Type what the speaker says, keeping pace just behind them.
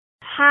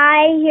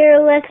Hi,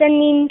 you're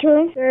listening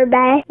to Your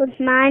Best with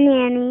my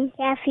nanny,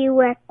 Kathy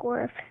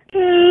Weckworth.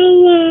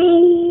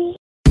 Hi,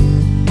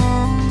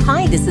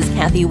 Hi, this is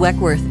Kathy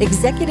Weckworth,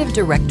 Executive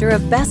Director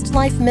of Best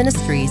Life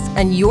Ministries,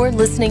 and you're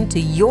listening to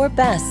Your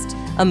Best,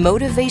 a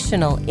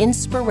motivational,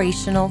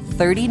 inspirational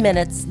 30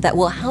 minutes that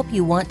will help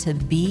you want to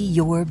be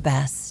your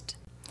best.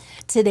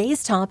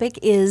 Today's topic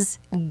is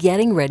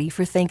getting ready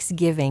for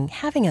Thanksgiving,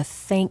 having a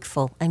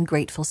thankful and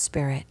grateful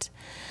spirit.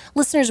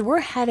 Listeners,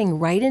 we're heading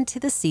right into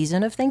the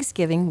season of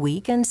Thanksgiving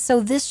week, and so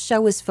this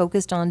show is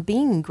focused on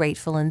being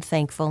grateful and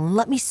thankful. And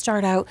let me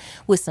start out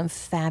with some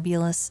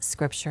fabulous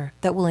scripture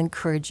that will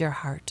encourage your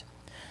heart.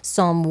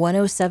 Psalm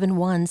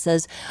 107:1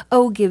 says,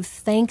 "Oh, give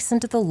thanks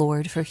unto the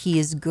Lord, for he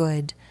is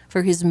good,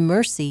 for his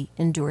mercy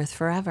endureth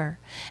forever."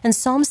 And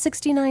Psalm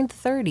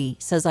 69:30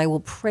 says, "I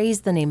will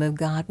praise the name of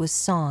God with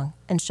song,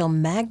 and shall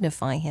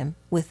magnify him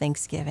with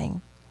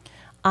thanksgiving."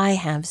 I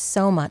have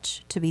so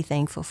much to be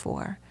thankful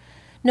for.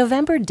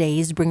 November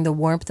days bring the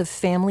warmth of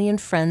family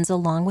and friends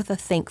along with a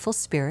thankful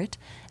spirit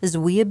as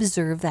we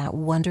observe that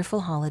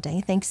wonderful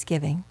holiday,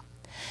 Thanksgiving.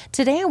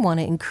 Today I want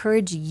to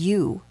encourage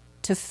you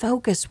to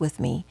focus with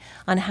me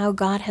on how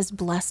God has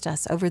blessed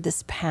us over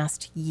this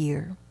past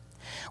year.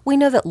 We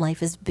know that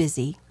life is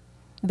busy,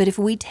 but if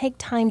we take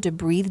time to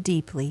breathe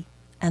deeply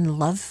and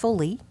love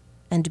fully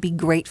and to be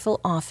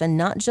grateful often,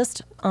 not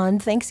just on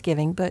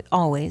Thanksgiving, but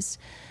always,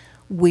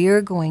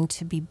 we're going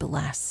to be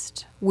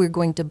blessed. We're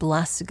going to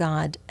bless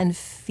God and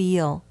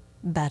feel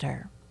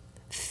better,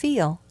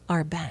 feel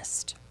our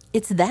best.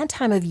 It's that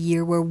time of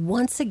year where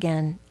once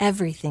again,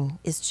 everything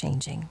is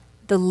changing.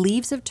 The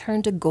leaves have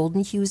turned to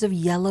golden hues of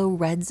yellow,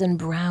 reds, and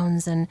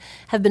browns and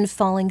have been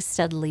falling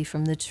steadily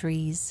from the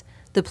trees.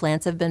 The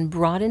plants have been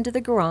brought into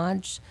the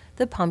garage,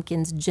 the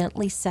pumpkins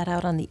gently set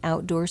out on the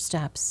outdoor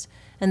steps,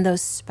 and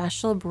those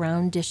special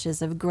brown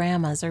dishes of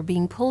Grandma's are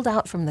being pulled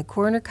out from the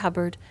corner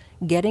cupboard,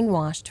 getting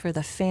washed for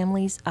the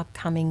family's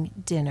upcoming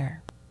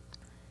dinner.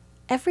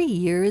 Every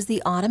year as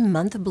the autumn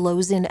month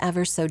blows in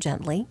ever so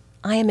gently,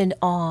 I am in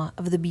awe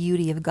of the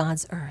beauty of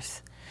God's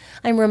earth.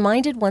 I'm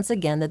reminded once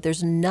again that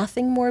there's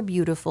nothing more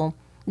beautiful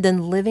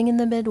than living in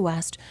the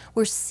Midwest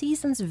where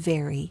seasons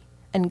vary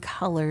and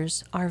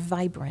colors are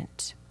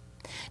vibrant.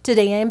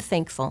 Today I am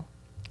thankful.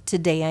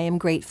 Today I am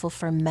grateful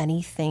for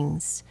many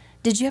things.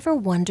 Did you ever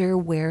wonder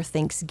where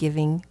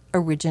Thanksgiving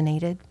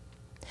originated?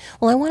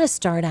 Well, I want to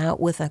start out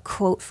with a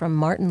quote from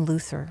Martin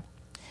Luther,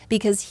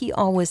 because he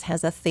always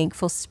has a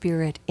thankful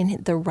spirit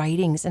in the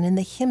writings and in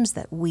the hymns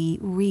that we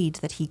read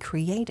that he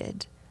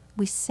created.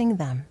 We sing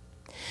them.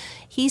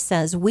 He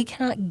says, "We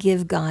cannot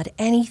give God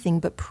anything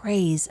but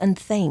praise and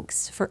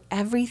thanks for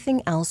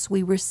everything else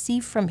we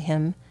receive from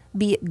him,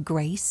 be it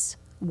grace,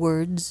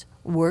 words,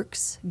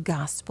 works,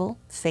 gospel,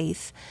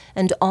 faith,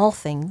 and all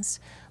things.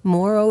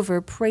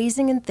 Moreover,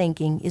 praising and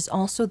thanking is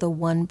also the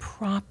one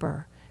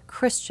proper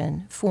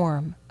Christian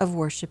form of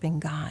worshiping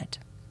God."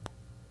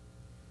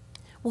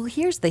 Well,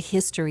 here's the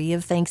history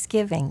of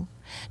Thanksgiving.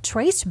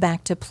 Traced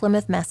back to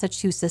Plymouth,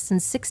 Massachusetts in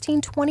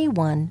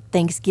 1621,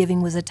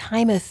 Thanksgiving was a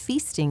time of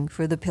feasting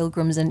for the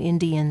Pilgrims and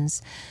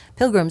Indians.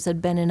 Pilgrims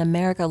had been in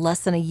America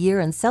less than a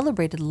year and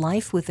celebrated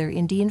life with their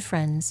Indian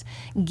friends,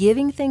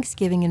 giving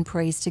thanksgiving and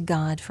praise to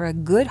God for a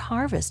good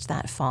harvest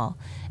that fall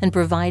and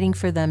providing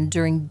for them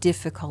during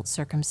difficult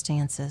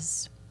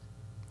circumstances.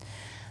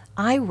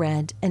 I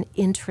read an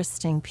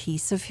interesting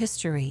piece of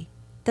history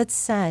that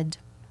said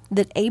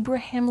that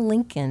Abraham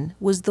Lincoln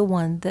was the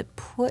one that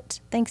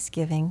put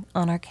Thanksgiving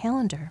on our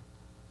calendar.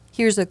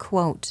 Here's a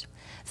quote.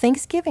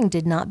 "Thanksgiving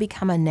did not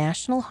become a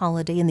national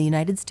holiday in the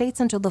United States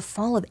until the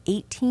fall of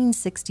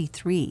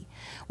 1863,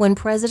 when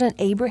President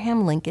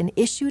Abraham Lincoln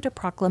issued a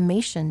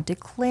proclamation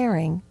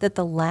declaring that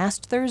the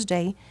last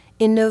Thursday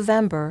in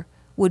November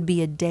would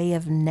be a day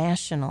of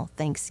national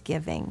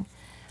Thanksgiving."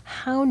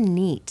 How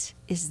neat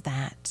is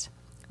that?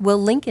 Well,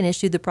 Lincoln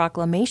issued the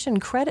proclamation.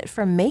 Credit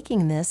for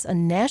making this a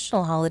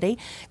national holiday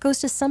goes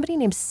to somebody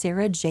named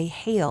Sarah J.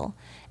 Hale,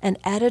 an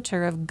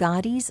editor of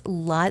Godey's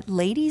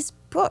Ladies'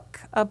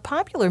 Book, a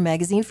popular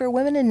magazine for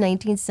women in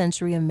 19th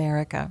century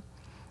America.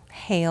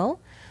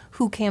 Hale,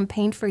 who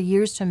campaigned for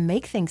years to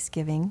make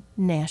Thanksgiving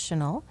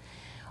national,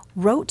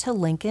 wrote to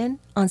Lincoln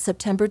on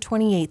September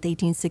 28,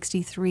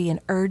 1863,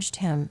 and urged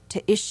him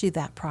to issue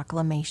that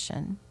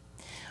proclamation.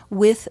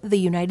 With the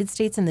United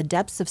States in the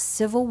depths of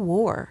civil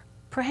war,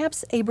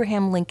 perhaps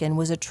Abraham Lincoln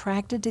was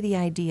attracted to the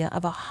idea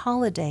of a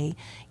holiday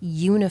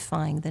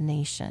unifying the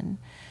nation.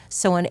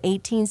 So in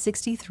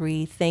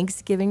 1863,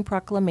 Thanksgiving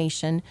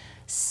proclamation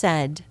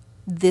said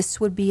this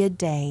would be a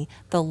day,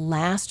 the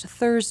last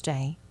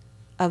Thursday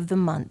of the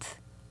month,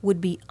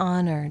 would be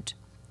honored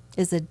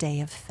as a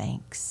day of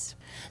thanks.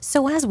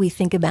 So as we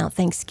think about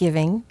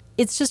Thanksgiving,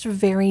 it's just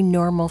very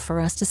normal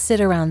for us to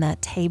sit around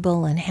that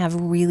table and have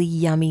really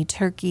yummy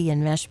turkey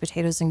and mashed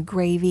potatoes and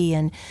gravy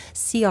and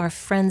see our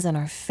friends and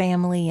our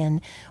family, and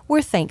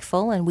we're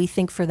thankful and we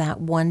think for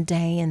that one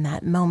day and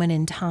that moment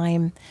in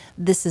time,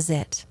 this is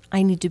it.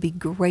 I need to be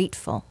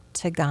grateful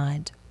to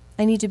God.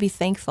 I need to be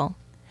thankful.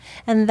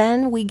 And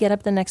then we get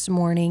up the next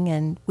morning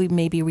and we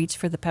maybe reach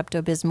for the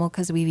Pepto-Bismol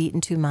because we've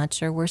eaten too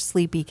much, or we're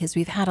sleepy because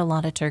we've had a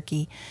lot of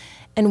turkey,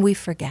 and we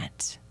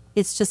forget.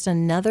 It's just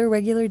another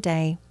regular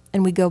day,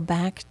 and we go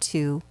back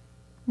to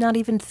not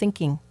even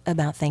thinking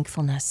about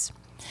thankfulness.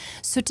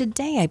 So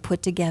today I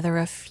put together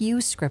a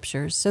few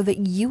scriptures so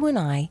that you and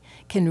I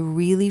can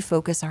really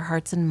focus our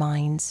hearts and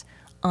minds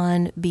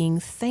on being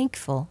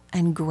thankful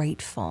and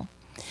grateful.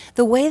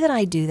 The way that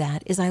I do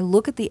that is I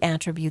look at the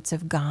attributes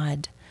of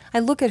God. I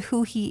look at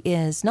who He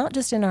is, not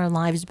just in our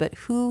lives, but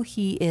who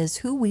He is,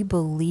 who we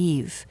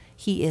believe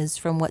He is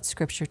from what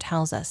Scripture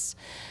tells us.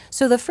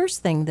 So the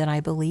first thing that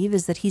I believe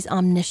is that He's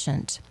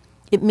omniscient.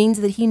 It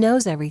means that He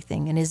knows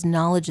everything and His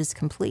knowledge is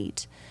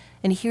complete.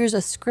 And here's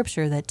a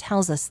scripture that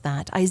tells us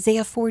that.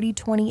 Isaiah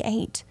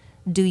 40:28.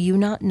 Do you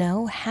not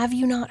know? Have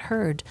you not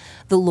heard?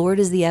 The Lord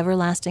is the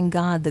everlasting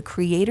God, the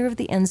creator of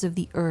the ends of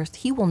the earth.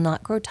 He will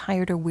not grow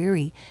tired or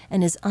weary,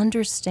 and His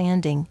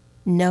understanding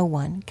no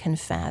one can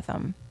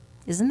fathom.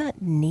 Isn't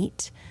that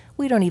neat?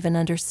 We don't even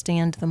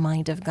understand the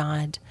mind of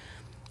God.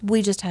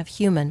 We just have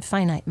human,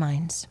 finite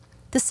minds.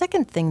 The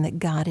second thing that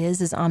God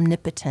is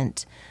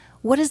omnipotent.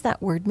 What does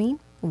that word mean?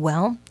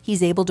 Well,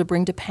 He's able to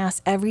bring to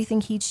pass everything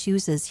He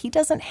chooses. He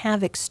doesn't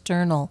have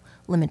external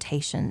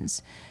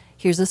limitations.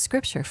 Here's a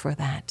scripture for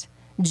that.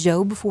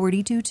 Job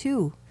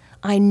 42:2.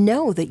 I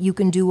know that you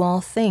can do all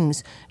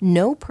things.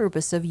 No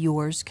purpose of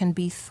yours can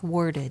be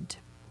thwarted.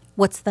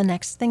 What's the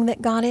next thing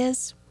that God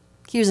is?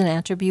 Here's an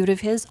attribute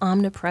of His,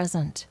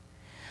 omnipresent.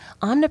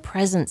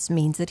 Omnipresence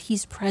means that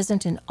He's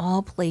present in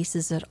all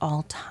places at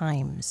all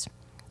times.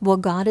 While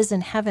God is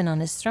in heaven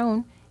on His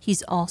throne,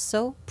 He's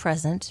also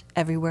present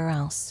everywhere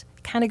else.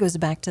 Kind of goes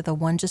back to the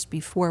one just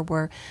before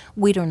where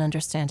we don't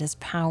understand His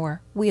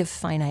power. We have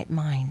finite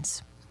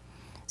minds.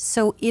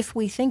 So if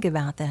we think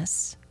about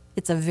this,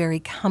 it's a very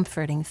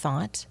comforting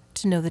thought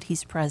to know that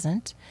He's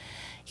present.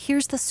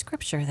 Here's the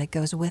scripture that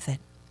goes with it.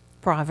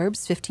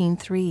 Proverbs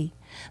 15:3.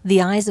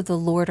 The eyes of the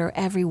Lord are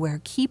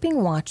everywhere,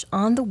 keeping watch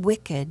on the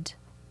wicked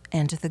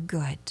and the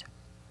good.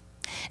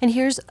 And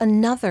here's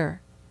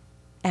another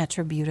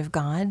attribute of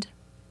God.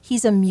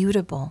 He's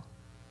immutable.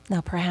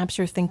 Now, perhaps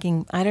you're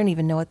thinking, I don't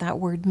even know what that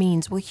word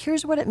means. Well,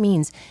 here's what it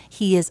means.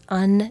 He is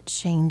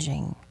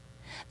unchanging.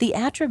 The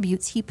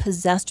attributes He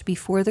possessed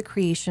before the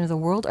creation of the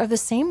world are the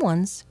same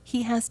ones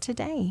He has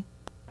today.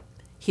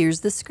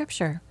 Here's the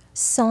scripture.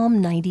 Psalm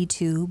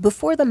 92,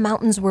 before the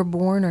mountains were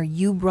born, or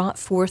you brought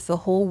forth the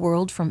whole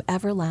world from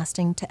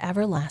everlasting to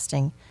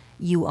everlasting,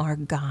 you are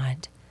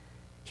God.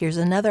 Here's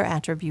another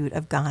attribute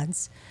of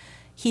God's.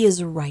 He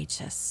is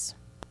righteous.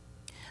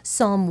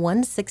 Psalm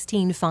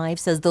 116:5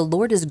 says, the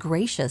Lord is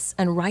gracious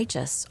and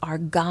righteous. Our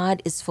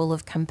God is full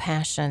of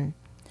compassion.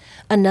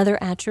 Another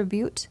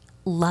attribute,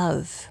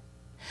 love.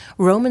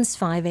 Romans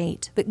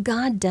 5:8, but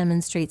God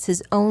demonstrates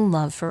His own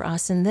love for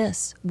us in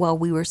this, while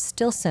we were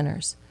still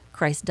sinners,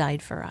 Christ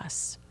died for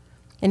us.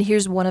 And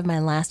here's one of my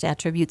last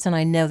attributes, and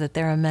I know that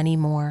there are many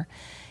more.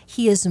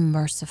 He is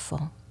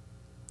merciful.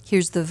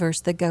 Here's the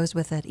verse that goes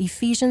with it,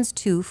 Ephesians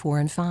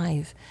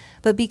 2:4-5.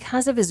 But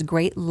because of His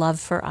great love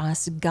for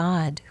us,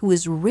 God, who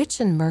is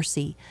rich in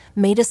mercy,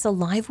 made us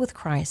alive with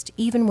Christ,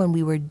 even when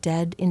we were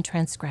dead in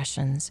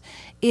transgressions.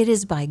 It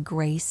is by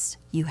grace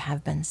you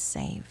have been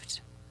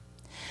saved.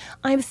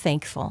 I'm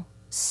thankful,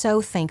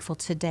 so thankful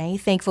today,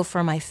 thankful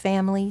for my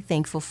family,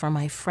 thankful for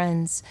my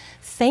friends,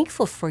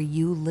 thankful for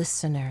you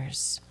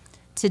listeners.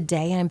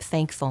 Today I'm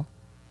thankful.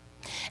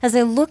 As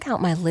I look out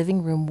my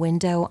living room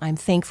window, I'm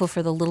thankful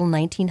for the little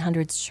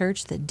 1900s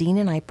church that Dean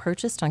and I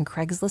purchased on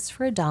Craigslist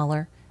for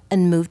 $1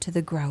 and moved to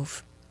the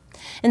Grove.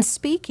 And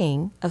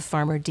speaking of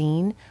Farmer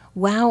Dean,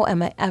 wow,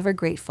 am I ever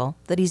grateful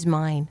that he's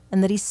mine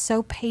and that he's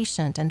so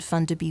patient and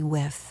fun to be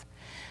with.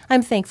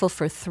 I'm thankful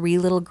for 3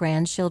 little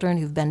grandchildren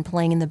who've been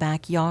playing in the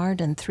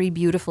backyard and 3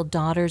 beautiful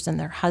daughters and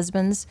their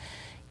husbands,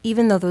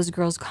 even though those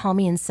girls call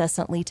me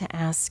incessantly to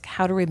ask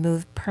how to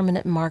remove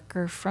permanent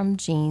marker from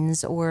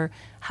jeans or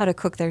how to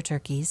cook their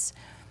turkeys.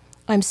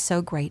 I'm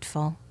so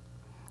grateful.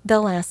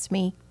 They'll ask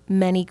me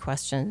many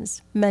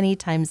questions, many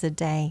times a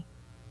day.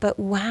 But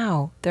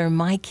wow, they're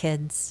my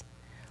kids.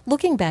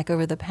 Looking back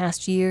over the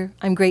past year,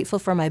 I'm grateful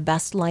for my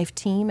Best Life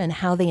team and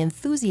how they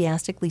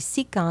enthusiastically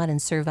seek God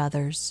and serve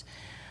others.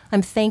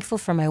 I'm thankful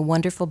for my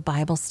wonderful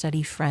Bible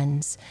study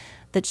friends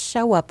that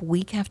show up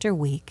week after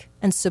week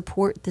and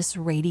support this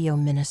radio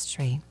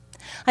ministry.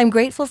 I'm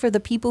grateful for the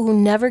people who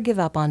never give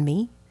up on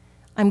me.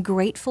 I'm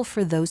grateful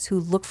for those who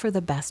look for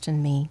the best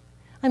in me.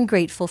 I'm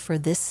grateful for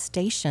this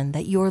station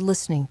that you're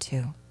listening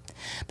to.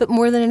 But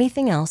more than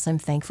anything else, I'm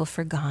thankful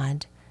for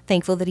God.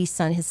 Thankful that He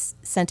sent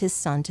His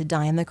Son to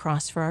die on the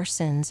cross for our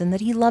sins and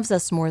that He loves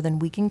us more than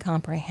we can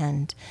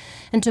comprehend.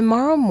 And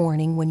tomorrow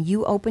morning, when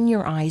you open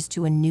your eyes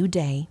to a new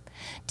day,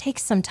 take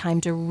some time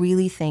to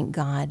really thank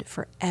God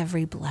for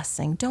every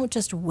blessing. Don't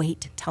just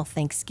wait till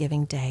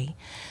Thanksgiving Day.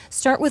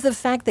 Start with the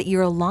fact that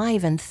you're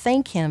alive and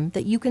thank Him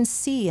that you can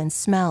see and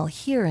smell,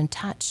 hear and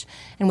touch.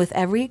 And with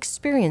every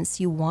experience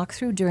you walk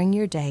through during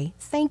your day,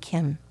 thank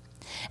Him.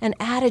 An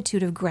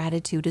attitude of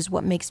gratitude is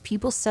what makes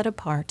people set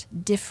apart,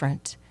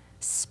 different,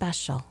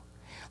 special.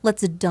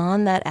 Let's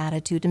don that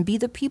attitude and be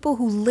the people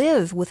who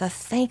live with a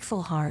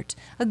thankful heart,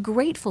 a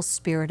grateful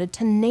spirit, a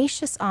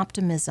tenacious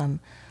optimism.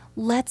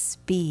 Let's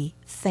be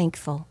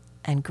thankful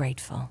and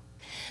grateful.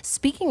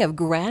 Speaking of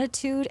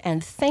gratitude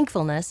and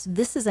thankfulness,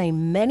 this is a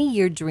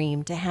many-year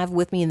dream to have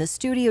with me in the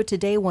studio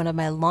today one of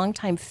my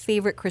longtime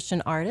favorite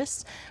Christian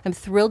artists. I'm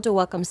thrilled to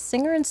welcome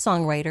singer and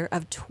songwriter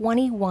of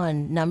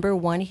 21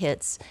 #1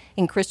 hits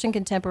in Christian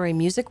contemporary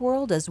music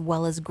world, as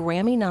well as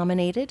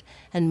Grammy-nominated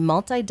and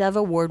multi-Dove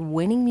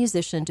Award-winning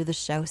musician to the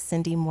show,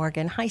 Cindy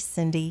Morgan. Hi,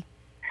 Cindy.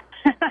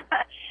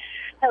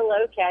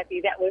 Hello,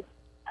 Kathy. That was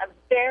a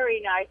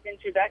very nice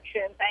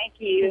introduction. Thank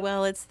you.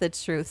 Well, it's the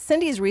truth.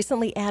 Cindy's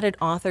recently added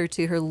author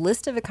to her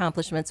list of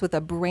accomplishments with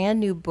a brand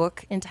new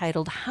book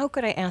entitled How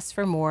Could I Ask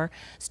for More?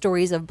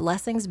 Stories of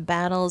Blessings,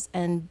 Battles,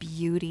 and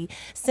Beauty.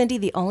 Cindy,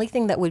 the only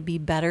thing that would be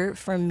better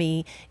for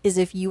me is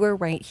if you were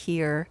right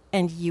here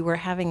and you were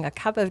having a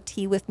cup of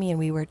tea with me and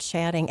we were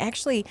chatting.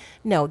 Actually,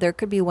 no, there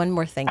could be one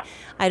more thing.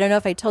 I don't know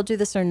if I told you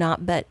this or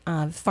not, but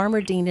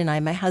Farmer Dean and I,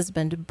 my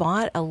husband,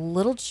 bought a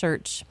little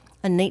church,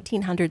 a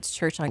 1900s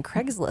church on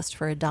Craigslist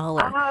for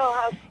 $1. Oh,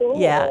 how cool.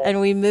 Yeah,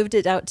 and we moved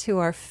it out to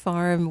our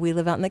farm. We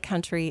live out in the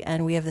country,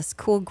 and we have this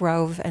cool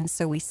grove, and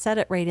so we set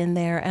it right in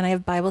there, and I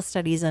have Bible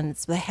studies, and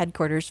it's the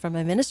headquarters for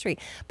my ministry.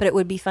 But it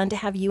would be fun to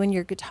have you and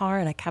your guitar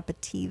and a cup of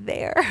tea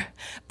there.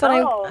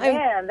 But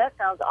man, that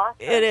sounds awesome.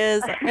 It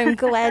is. I'm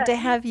glad to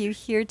have you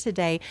here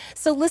today.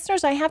 So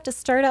listeners, I have to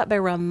start out by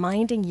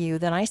reminding you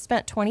that I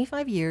spent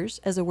 25 years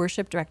as a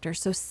worship director,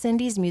 so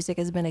Cindy's music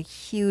has been a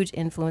huge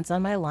influence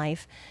on my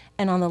life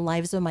and on the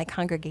lives of my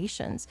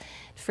congregations.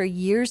 For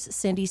years,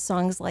 Cindy's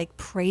songs like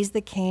Praise the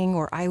King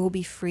or I Will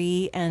Be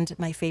Free and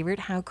my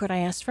favorite, How Could I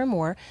Ask for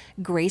More,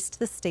 graced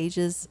the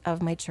stages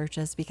of my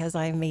churches because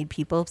I made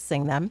people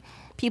sing them.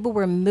 People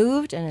were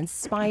moved and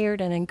inspired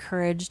and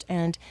encouraged,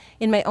 and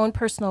in my own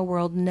personal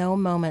world, no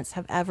moments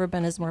have ever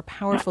been as more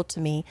powerful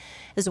to me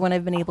as when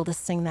I've been able to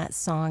sing that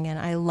song, and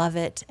I love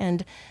it.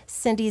 And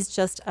Cindy's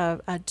just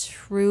a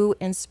true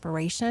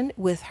inspiration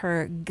with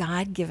her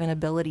God-given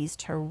abilities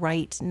to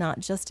write, not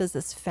just as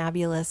this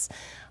fabulous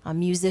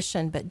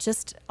musician, but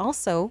just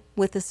also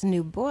with this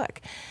new book.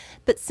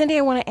 But Cindy,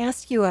 I want to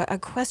ask you a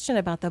question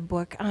about the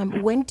book.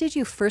 When did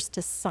you first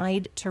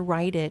decide to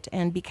write it?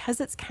 And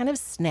because it's kind of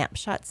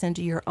snapshots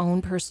into your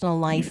own personal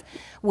life,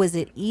 was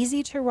it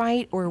easy to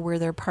write or were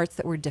there parts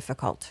that were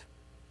difficult?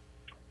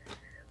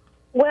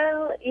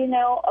 Well,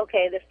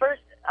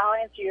 I'll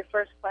answer your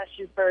first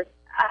question first.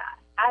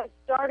 I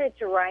started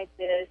to write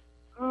this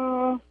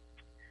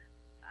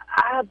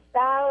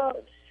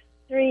about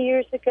 3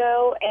 years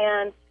ago,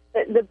 and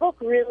the book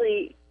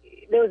really,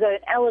 there was an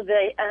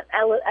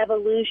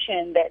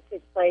evolution that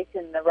took place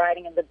in the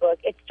writing of the book.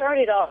 It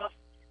started off,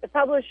 the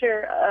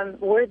publisher,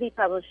 Worthy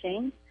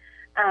Publishing,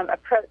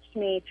 approached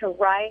me to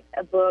write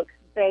a book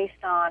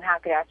based on How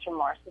Could I Ask for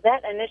More. So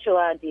that initial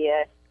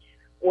idea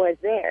was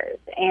theirs.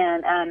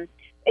 And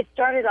it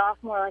started off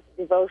more like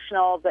a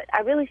devotional, but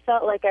I really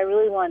felt like I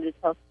really wanted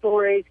to tell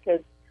stories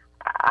because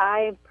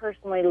I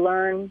personally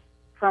learn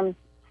from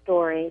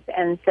stories.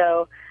 And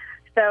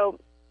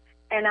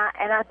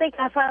I think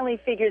I finally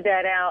figured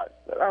that out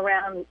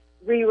around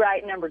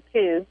rewrite number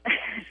 2.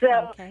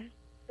 So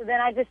then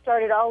I just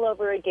started all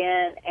over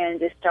again and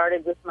just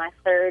started with my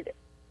third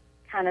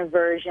kind of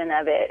version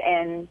of it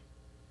and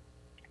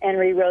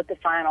rewrote the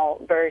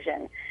final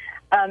version.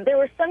 There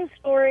were some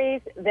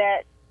stories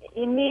that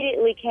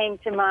immediately came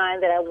to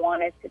mind that I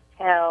wanted to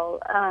tell.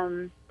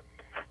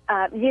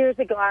 Years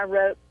ago, I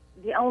wrote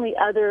the only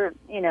other,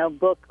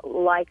 book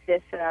like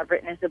this that I've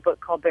written is a book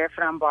called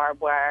Barefoot on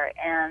Barbed Wire,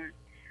 and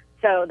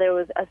so there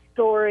was a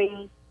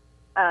story,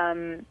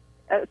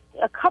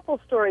 a couple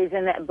stories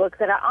in that book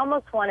that I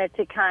almost wanted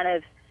to kind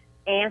of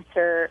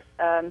answer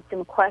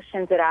some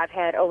questions that I've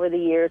had over the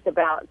years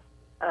about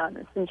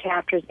some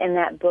chapters in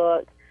that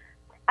book.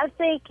 I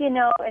think,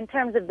 in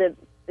terms of the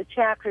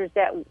chapters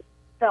that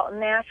felt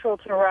natural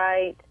to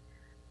write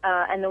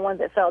and the ones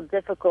that felt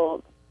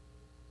difficult,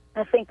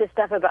 I think the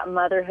stuff about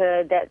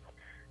motherhood,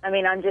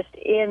 I'm just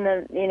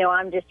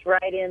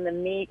right in the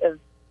meat of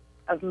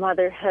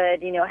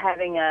motherhood,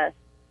 having at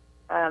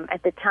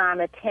the time,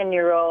 a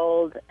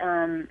 10-year-old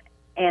and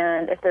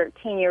a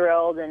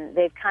 13-year-old, and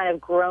they've kind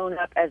of grown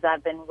up as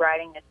I've been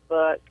writing this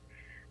book.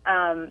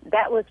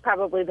 That was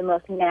probably the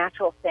most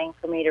natural thing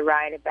for me to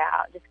write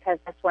about, just because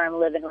that's where I'm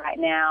living right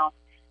now.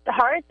 The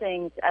hard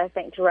things, I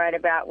think, to write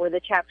about were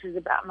the chapters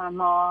about my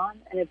mom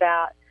and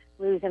about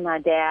losing my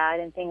dad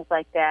and things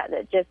like that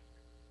just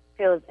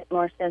feel a bit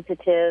more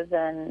sensitive,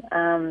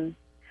 and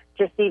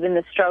just even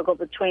the struggle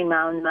between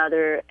my own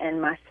mother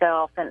and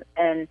myself,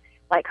 and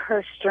like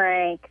her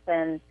strength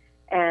and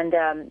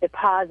the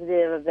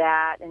positive of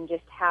that, and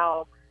just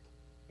how,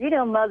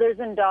 mothers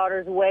and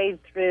daughters wade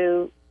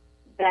through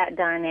that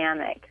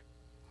dynamic.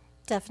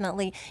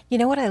 Definitely. You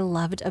know what I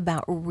loved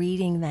about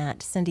reading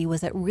that, Cindy,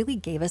 was it really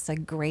gave us a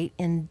great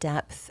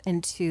in-depth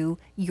into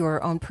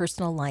your own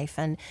personal life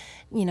and,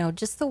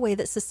 just the way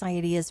that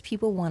society is.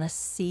 People want to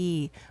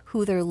see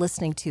who they're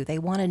listening to. They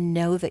want to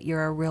know that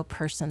you're a real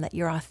person, that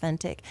you're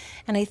authentic.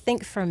 And I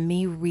think for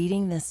me,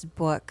 reading this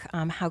book,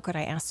 How Could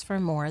I Ask for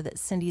More, that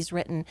Cindy's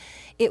written,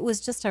 it was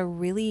just a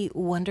really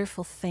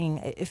wonderful thing.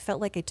 It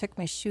felt like I took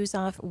my shoes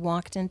off,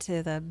 walked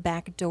into the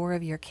back door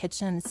of your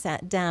kitchen,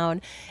 sat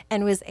down,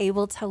 and was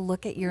able to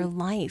look at your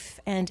life.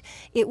 And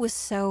it was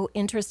so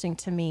interesting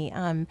to me.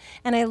 And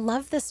I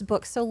love this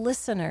book. So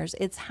listeners,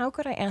 it's How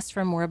Could I Ask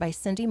for More by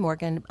Cindy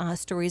Morgan,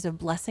 Stories of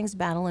Blessings,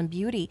 Battle, and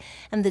Beauty.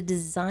 And the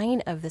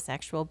design of this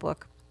actual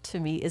book to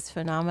me is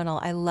phenomenal.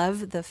 I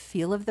love the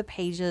feel of the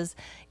pages.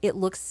 It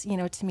looks,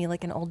 to me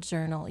like an old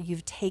journal.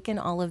 You've taken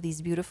all of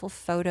these beautiful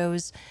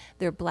photos.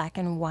 They're black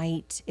and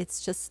white.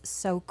 It's just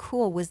so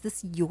cool. Was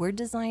this your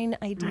design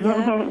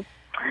idea?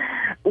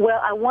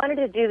 Well, I wanted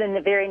to do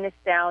the very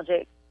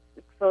nostalgic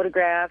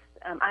photographs.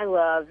 I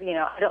love,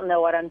 I don't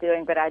know what I'm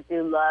doing, but I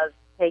do love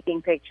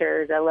taking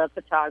pictures. I love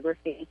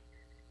photography.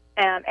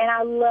 And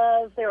I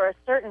love, there are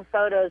certain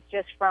photos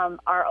just from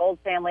our old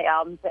family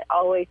albums that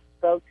always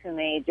spoke to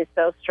me, just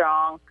so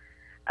strong.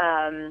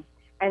 And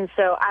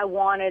so I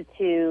wanted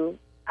to,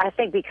 I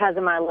think because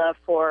of my love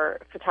for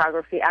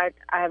photography,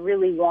 I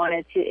really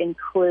wanted to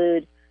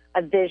include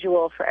a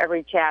visual for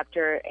every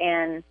chapter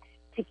and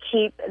to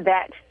keep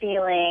that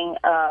feeling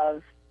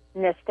of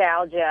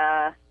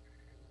nostalgia.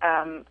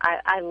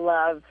 I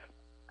love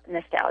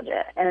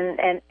nostalgia,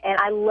 and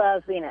I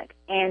love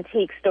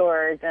antique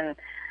stores, and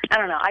I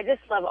don't know. I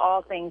just love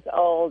all things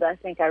old. I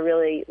think I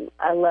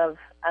love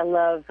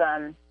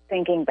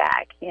thinking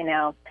back,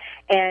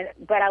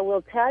 but I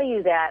will tell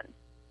you that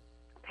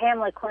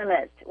Pamela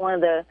Clement, one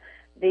of the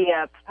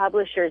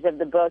publishers of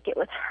the book, it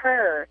was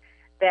her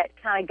that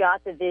kind of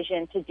got the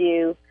vision to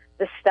do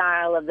the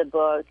style of the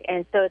book,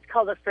 and so it's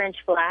called a French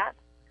flap.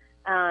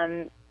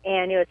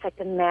 And, it's like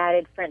the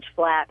matted French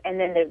flap, and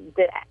then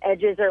the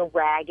edges are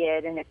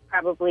ragged, and it's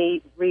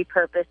probably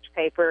repurposed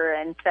paper.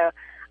 And so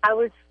I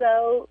was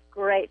so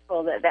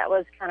grateful that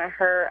was kind of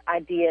her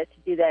idea to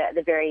do that at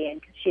the very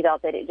end, because she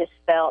thought that it just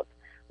felt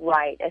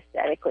right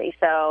aesthetically.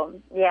 So,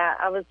 yeah,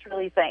 I was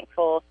really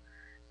thankful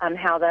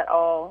how that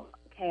all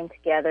came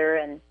together.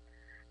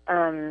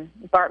 And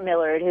Bart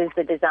Millard, who's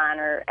the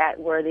designer at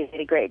Worthy, did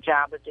a great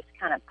job of just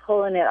kind of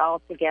pulling it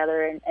all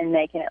together and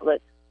making it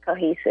look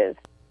cohesive.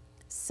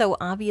 So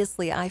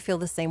obviously I feel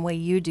the same way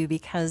you do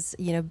because,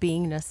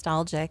 being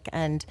nostalgic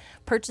and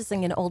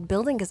purchasing an old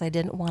building because I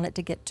didn't want it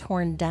to get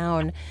torn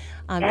down.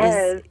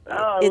 Yes.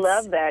 I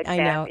love that,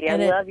 Kathy. I know. I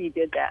love you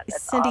did that.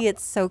 That's Cindy, awesome.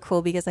 It's so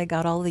cool because I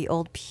got all the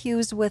old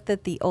pews with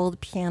it, the old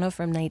piano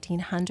from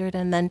 1900.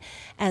 And then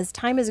as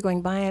time is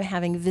going by, I'm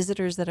having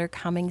visitors that are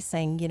coming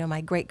saying, my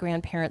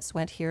great-grandparents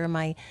went here,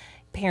 my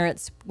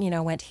parents,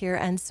 went here.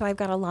 And so I've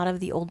got a lot of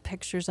the old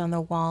pictures on the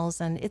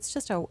walls, and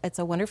it's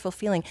a wonderful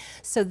feeling.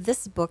 So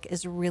this book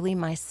is really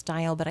my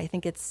style, but I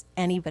think it's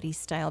anybody's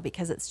style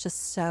because it's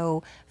just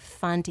so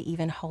fun to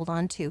even hold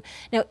on to.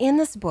 Now, in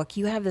this book,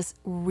 you have this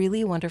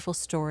really wonderful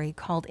story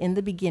called In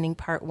the Beginning,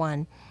 Part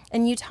 1.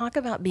 And you talk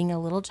about being a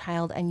little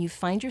child and you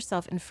find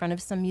yourself in front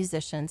of some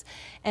musicians.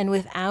 And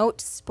without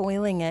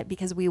spoiling it,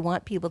 because we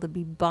want people to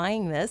be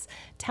buying this,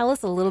 tell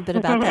us a little bit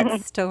about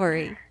that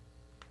story.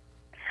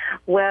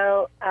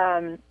 Well,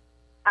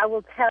 I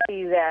will tell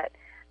you that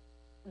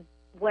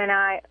when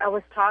I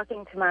was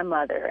talking to my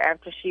mother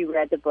after she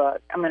read the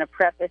book, I'm going to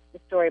preface the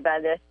story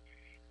by this,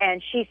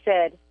 and she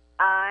said,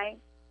 I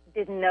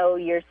didn't know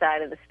your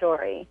side of the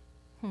story.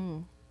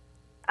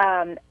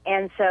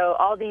 And so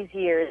all these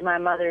years, my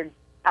mother,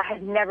 I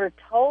had never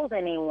told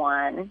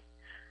anyone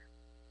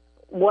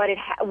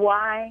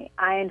why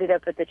I ended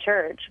up at the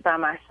church by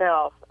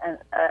myself.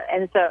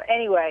 And so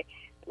anyway,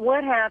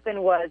 what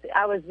happened was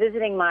I was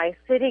visiting my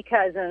city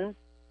cousins.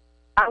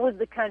 I was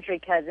the country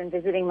cousin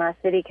visiting my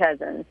city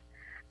cousins,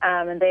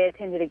 and they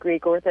attended a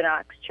Greek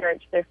Orthodox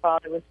church. Their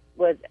father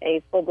was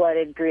a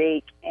full-blooded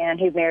Greek, and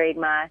he married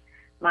my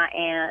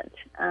aunt.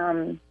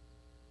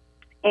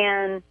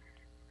 And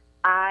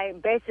I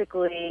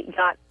basically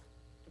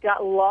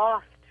got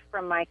lost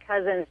from my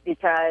cousins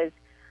because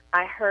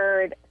I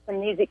heard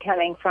some music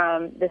coming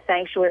from the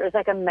sanctuary. It was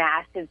like a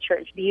massive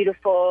church,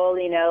 beautiful,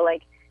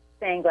 like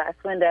stained glass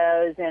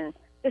windows, and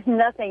just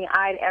nothing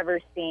I'd ever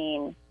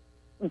seen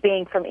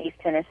being from East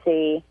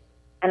Tennessee.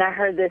 And I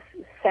heard this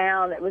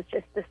sound that was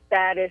just the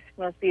saddest,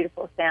 most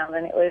beautiful sound,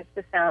 and it was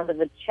the sound of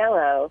a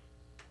cello.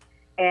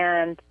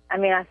 And,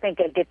 I think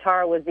a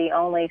guitar was the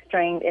only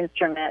stringed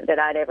instrument that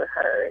I'd ever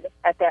heard.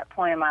 At that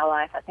point in my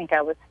life, I think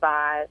I was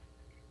 5.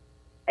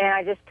 And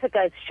I just took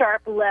a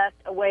sharp left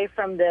away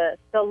from the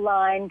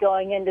line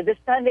going into the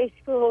Sunday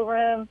school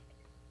room,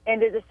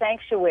 into the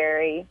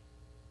sanctuary.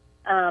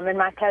 And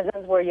my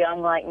cousins were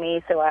young like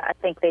me, so I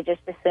think they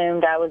just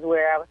assumed I was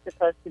where I was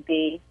supposed to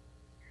be.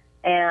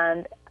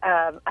 And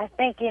I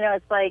think,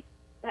 it's like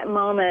that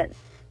moment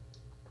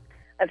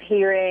of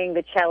hearing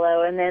the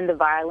cello, and then the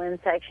violin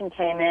section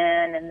came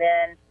in, and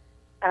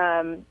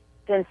then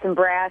then some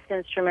brass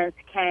instruments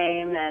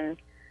came, and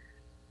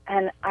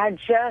I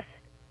just,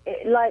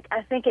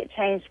 I think it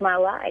changed my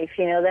life,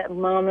 that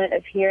moment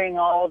of hearing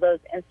all those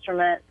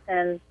instruments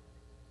and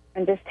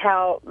just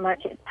how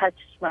much it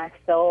touched my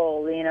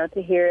soul,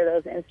 to hear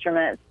those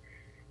instruments.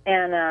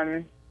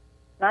 And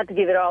not to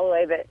give it all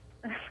away, but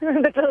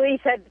the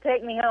police had to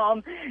take me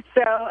home.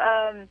 So,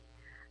 and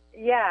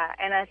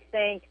I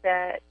think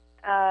that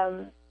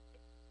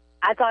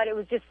I thought it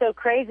was just so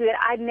crazy that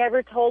I'd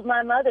never told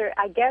my mother.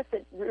 I guess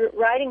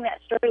writing that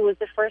story was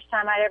the first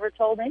time I'd ever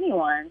told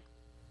anyone.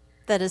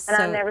 That is and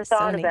I never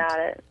thought about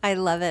it. I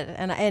love it.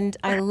 And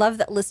I love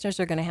that listeners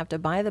are going to have to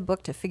buy the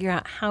book to figure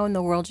out how in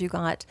the world you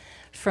got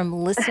from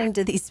listening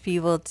to these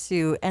people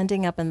to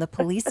ending up in the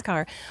police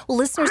car. Well,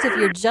 listeners, if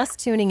you're just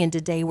tuning in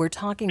today, we're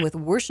talking with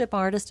worship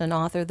artist and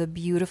author, the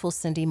beautiful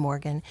Cindy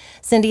Morgan.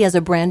 Cindy has a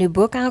brand new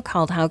book out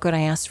called How Could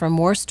I Ask for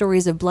More?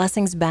 Stories of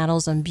Blessings,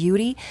 Battles, and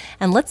Beauty.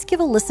 And let's give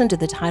a listen to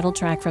the title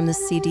track from the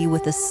CD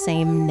with the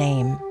same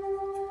name.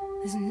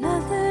 There's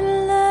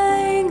nothing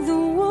like the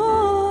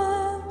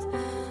warmth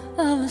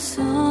of a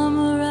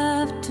summer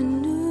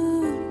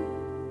afternoon,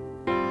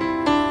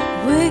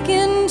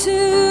 waking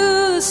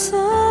to the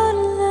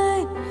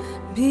sunlight,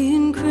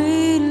 being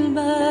cradled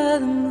by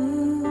the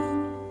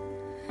moon,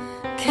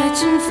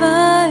 catching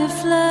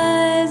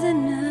fireflies at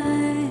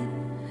night,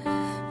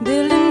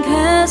 building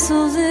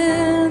castles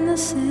in the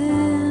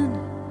sand,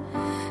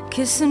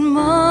 kissing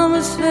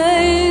mama's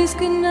face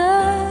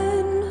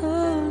goodnight, and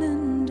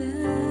holding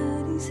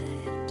daddy's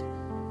hand.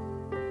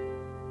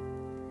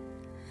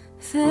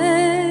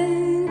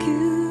 Thank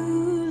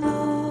you,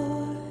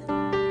 Lord.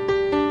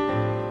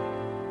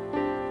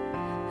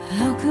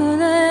 How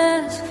could I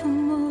ask for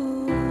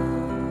more?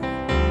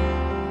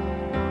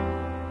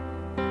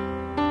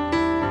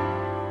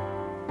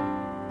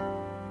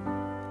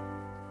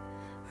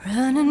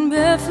 Running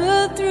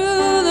barefoot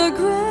through the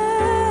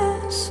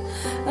grass,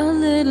 a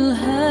little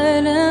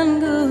hide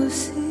and go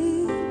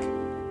seek,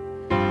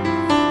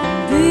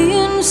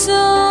 being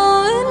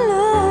so in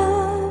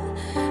love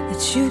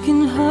that you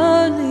can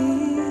hardly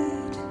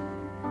eat,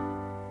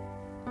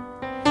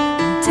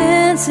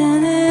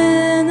 dancing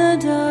in the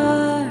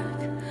dark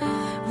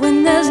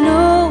when there's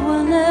no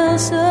one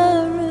else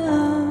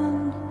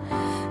around,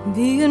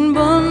 being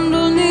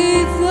bundled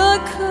neath the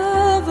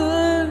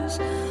covers,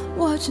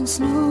 watching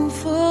snow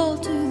fall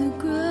to the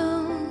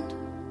ground.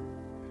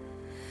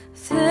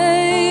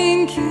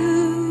 Thank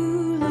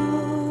you,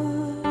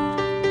 Lord.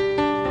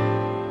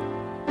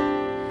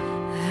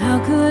 How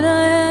could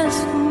I ask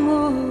for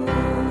more?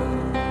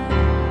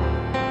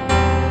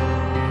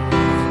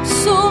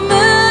 So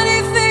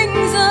many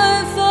things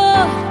I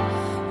thought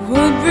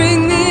would bring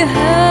me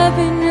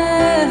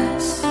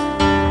happiness,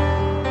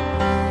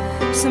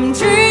 some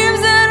dreams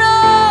that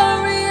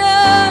are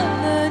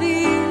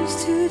realities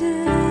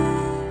today.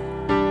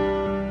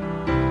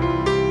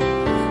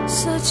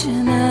 Such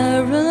an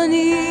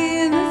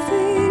irony, the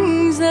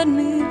things that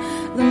mean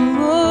the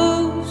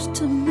most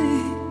to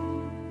me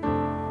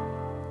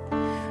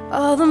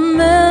are the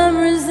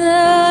memories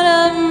that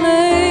I've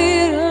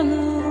made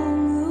along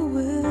the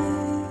way.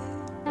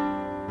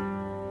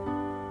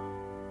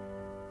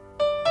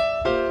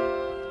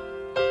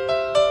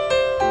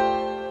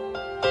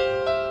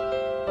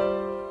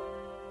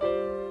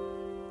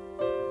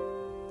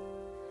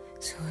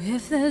 So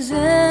if there's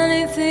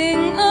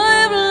anything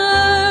I've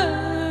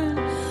learned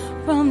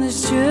from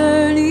this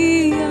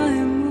journey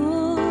I'm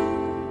on,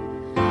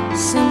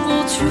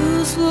 simple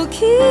truths will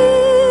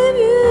keep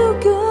you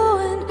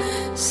going,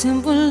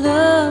 simple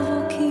love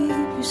will keep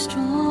you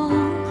strong.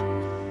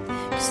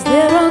 'Cause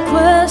there are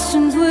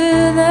questions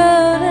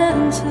without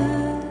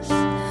answers,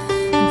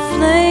 and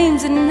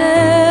flames that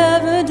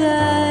never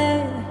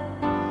die,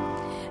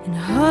 and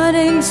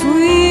heartaches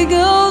we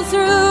go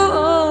through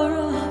are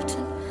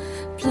often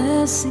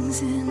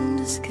blessings in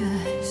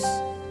disguise.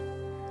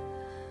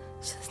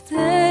 So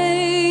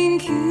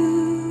thank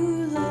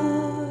you,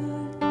 Lord.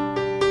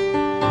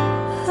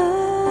 Oh,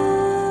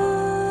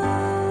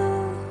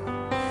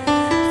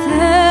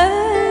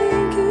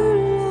 thank you,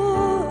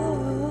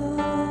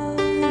 Lord.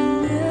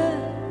 Yeah.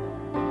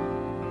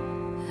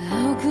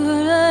 How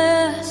could I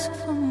ask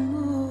for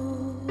more?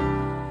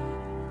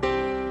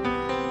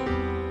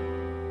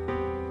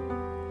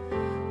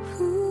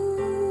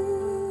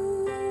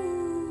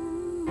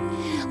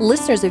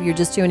 Listeners, if you're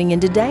just tuning in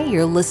today,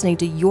 you're listening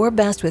to Your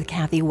Best with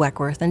Kathy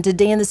Weckworth. And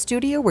today in the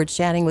studio, we're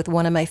chatting with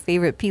one of my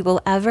favorite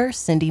people ever,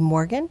 Cindy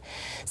Morgan.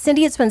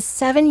 Cindy, it's been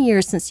 7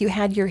 years since you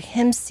had your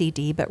hymn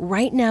CD, but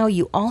right now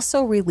you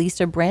also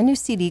released a brand new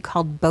CD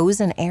called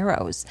Bows and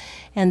Arrows.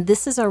 And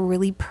this is a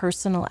really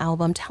personal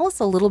album. Tell us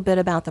a little bit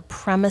about the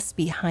premise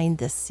behind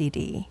this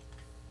CD.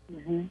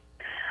 Mm-hmm.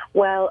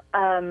 Well,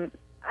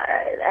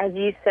 as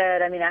you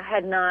said, I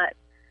had not,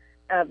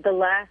 the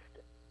last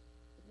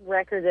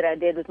record that I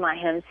did was my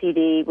hymn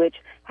CD, which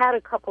had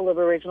a couple of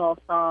original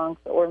songs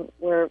that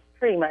were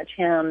pretty much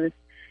hymns.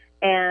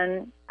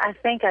 And I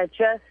think I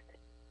just,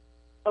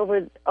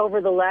 over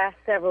the last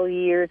several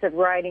years of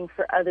writing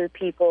for other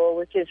people,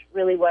 which is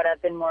really what I've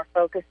been more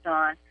focused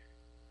on,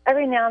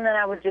 every now and then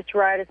I would just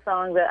write a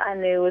song that I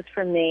knew was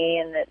for me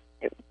and that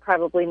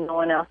probably no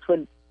one else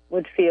would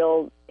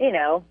feel,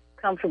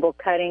 comfortable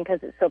cutting because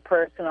it's so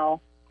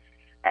personal.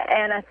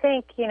 And I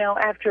think,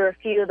 after a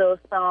few of those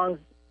songs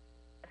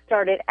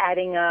started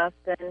adding up,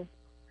 and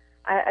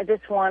I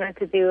just wanted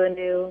to do a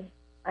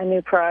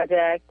new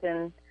project,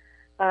 and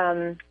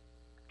I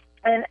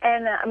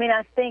mean,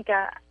 I think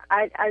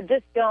I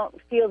just don't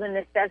feel the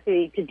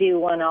necessity to do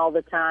one all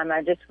the time.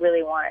 I just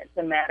really want it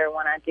to matter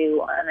when I do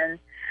one and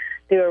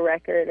do a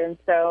record. And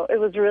so it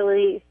was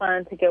really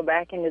fun to go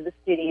back into the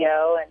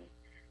studio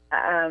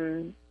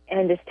and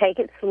just take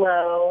it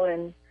slow.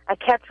 And I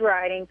kept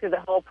writing through the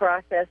whole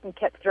process and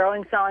kept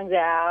throwing songs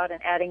out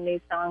and adding new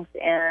songs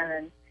in.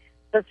 And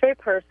so it's very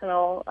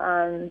personal.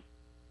 A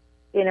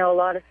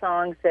lot of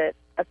songs that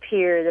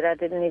appear that I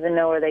didn't even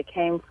know where they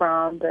came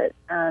from. But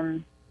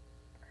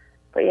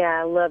yeah,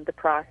 I love the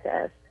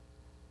process.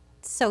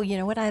 So,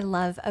 what I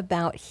love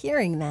about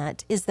hearing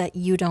that is that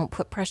you don't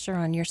put pressure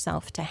on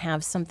yourself to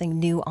have something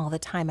new all the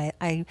time.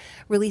 I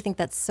really think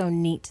that's so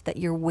neat that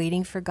you're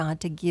waiting for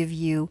God to give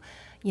you,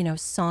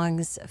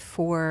 songs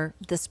for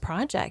this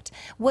project.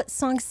 What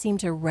songs seem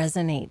to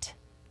resonate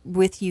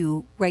with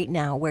you right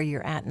now where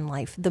you're at in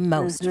life the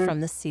most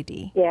from the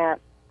CD? Yeah.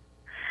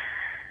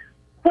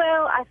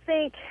 Well, I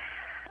think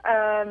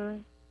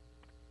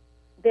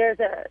there's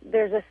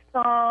a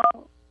song.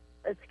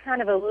 It's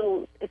kind of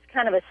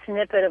a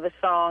snippet of a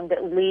song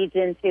that leads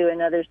into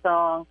another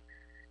song,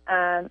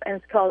 and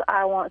it's called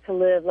 "I Want to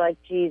Live Like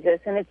Jesus,"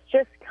 and it's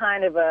just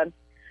kind of a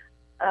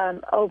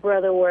 "Oh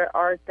brother, where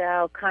art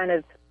thou?" kind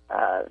of.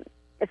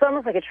 It's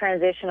almost like a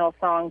transitional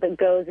song that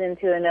goes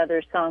into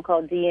another song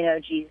called "Do You Know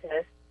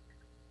Jesus?"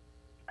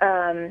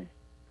 And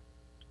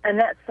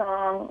that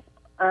song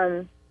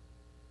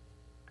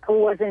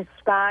was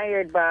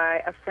inspired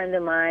by a friend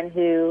of mine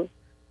who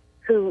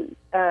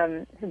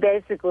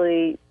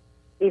basically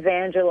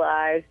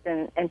evangelized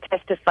and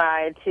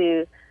testified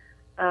to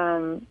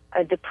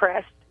a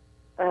depressed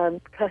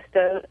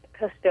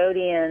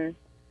custodian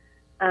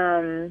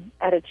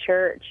at a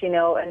church, and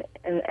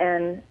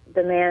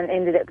the man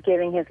ended up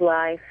giving his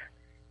life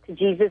to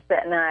Jesus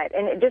that night.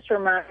 And it just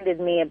reminded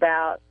me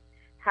about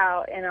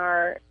how in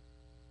our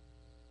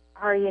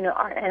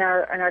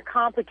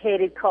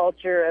complicated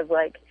culture of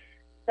like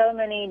so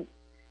many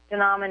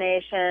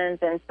denominations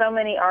and so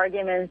many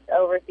arguments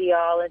over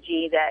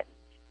theology, that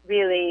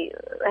really,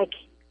 like,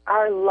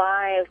 our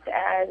lives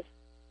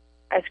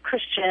as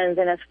Christians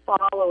and as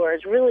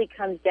followers really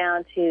comes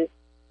down to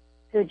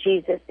who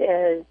Jesus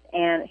is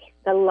and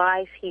the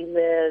life he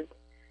lived.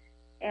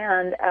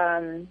 And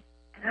I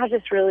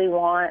just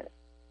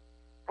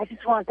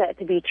want that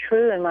to be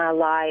true in my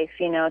life,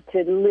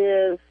 to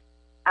live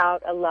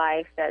out a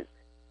life that's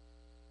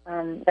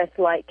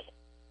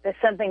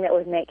something that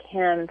would make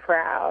him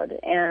proud.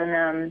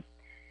 And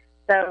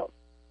so,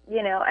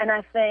 and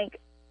I think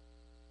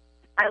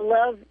I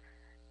love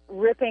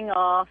ripping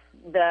off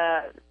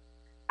the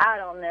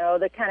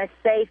kind of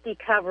safety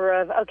cover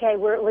of, okay,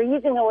 we're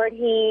using the word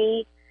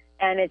he,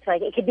 and it's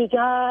like, it could be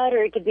God,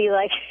 or it could be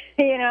like,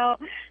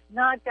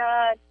 not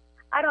God.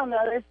 I don't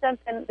know. There's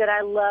something that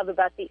I love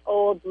about the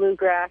old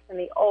bluegrass and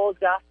the old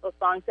gospel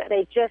songs that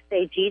they just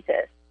say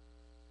Jesus.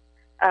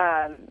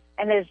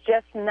 And there's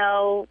just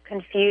no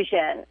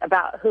confusion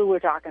about who we're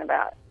talking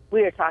about.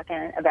 We are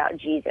talking about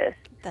Jesus.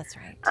 That's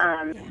right.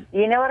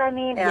 You know what I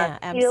mean? Yeah,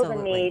 I feel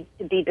the need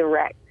to be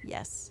direct.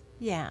 Yes.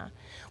 Yeah.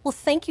 Well,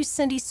 thank you,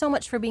 Cindy, so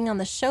much for being on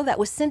the show. That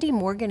was Cindy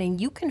Morgan,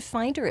 and you can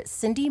find her at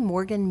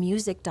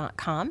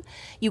cindymorganmusic.com.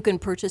 You can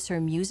purchase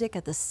her music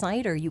at the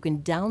site, or you can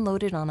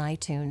download it on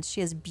iTunes.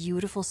 She has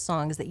beautiful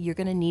songs that you're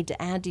going to need to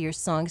add to your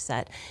song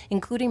set,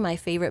 including my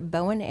favorite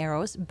Bows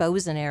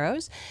and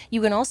Arrows.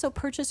 You can also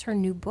purchase her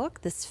new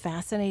book, this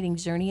fascinating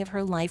journey of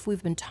her life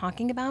we've been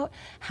talking about,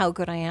 How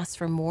Could I Ask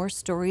for More?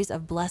 Stories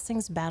of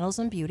Blessings, Battles,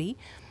 and Beauty.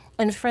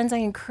 And friends, I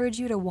encourage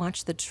you to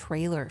watch the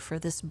trailer for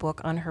this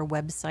book on her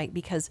website,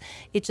 because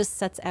it just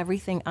sets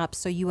everything up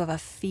so you have a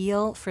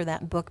feel for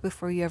that book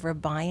before you ever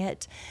buy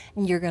it,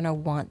 and you're going to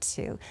want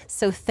to.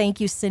 So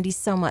thank you, Cindy,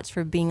 so much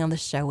for being on the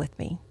show with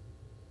me.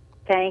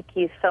 Thank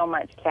you so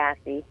much,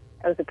 Kathy.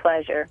 It was a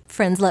pleasure.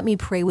 Friends, let me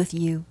pray with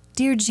you.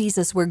 Dear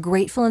Jesus, we're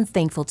grateful and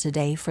thankful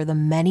today for the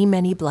many,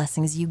 many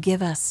blessings you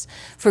give us,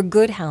 for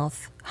good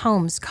health,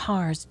 homes,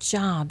 cars,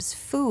 jobs,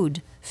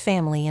 food,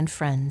 family, and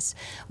friends.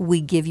 We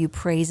give you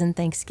praise and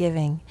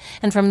thanksgiving.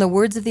 And from the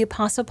words of the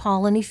Apostle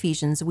Paul in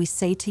Ephesians, we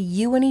say to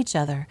you and each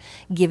other,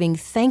 giving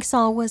thanks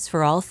always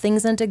for all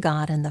things unto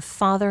God and the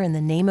Father, in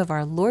the name of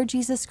our Lord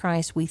Jesus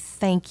Christ, we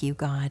thank you,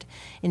 God.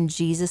 In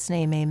Jesus'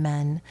 name,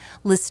 amen.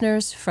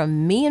 Listeners,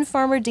 from me and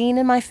Farmer Dean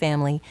and my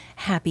family,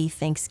 happy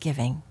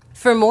Thanksgiving.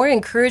 For more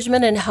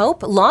encouragement and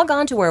hope, log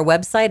on to our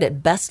website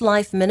at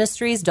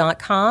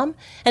bestlifeministries.com.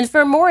 And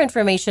for more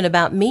information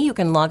about me, you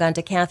can log on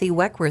to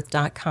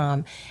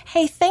kathyweckworth.com.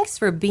 Hey, thanks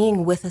for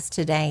being with us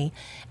today.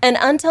 And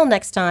until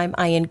next time,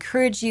 I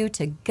encourage you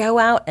to go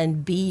out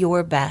and be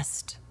your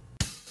best.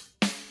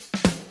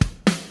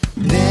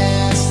 There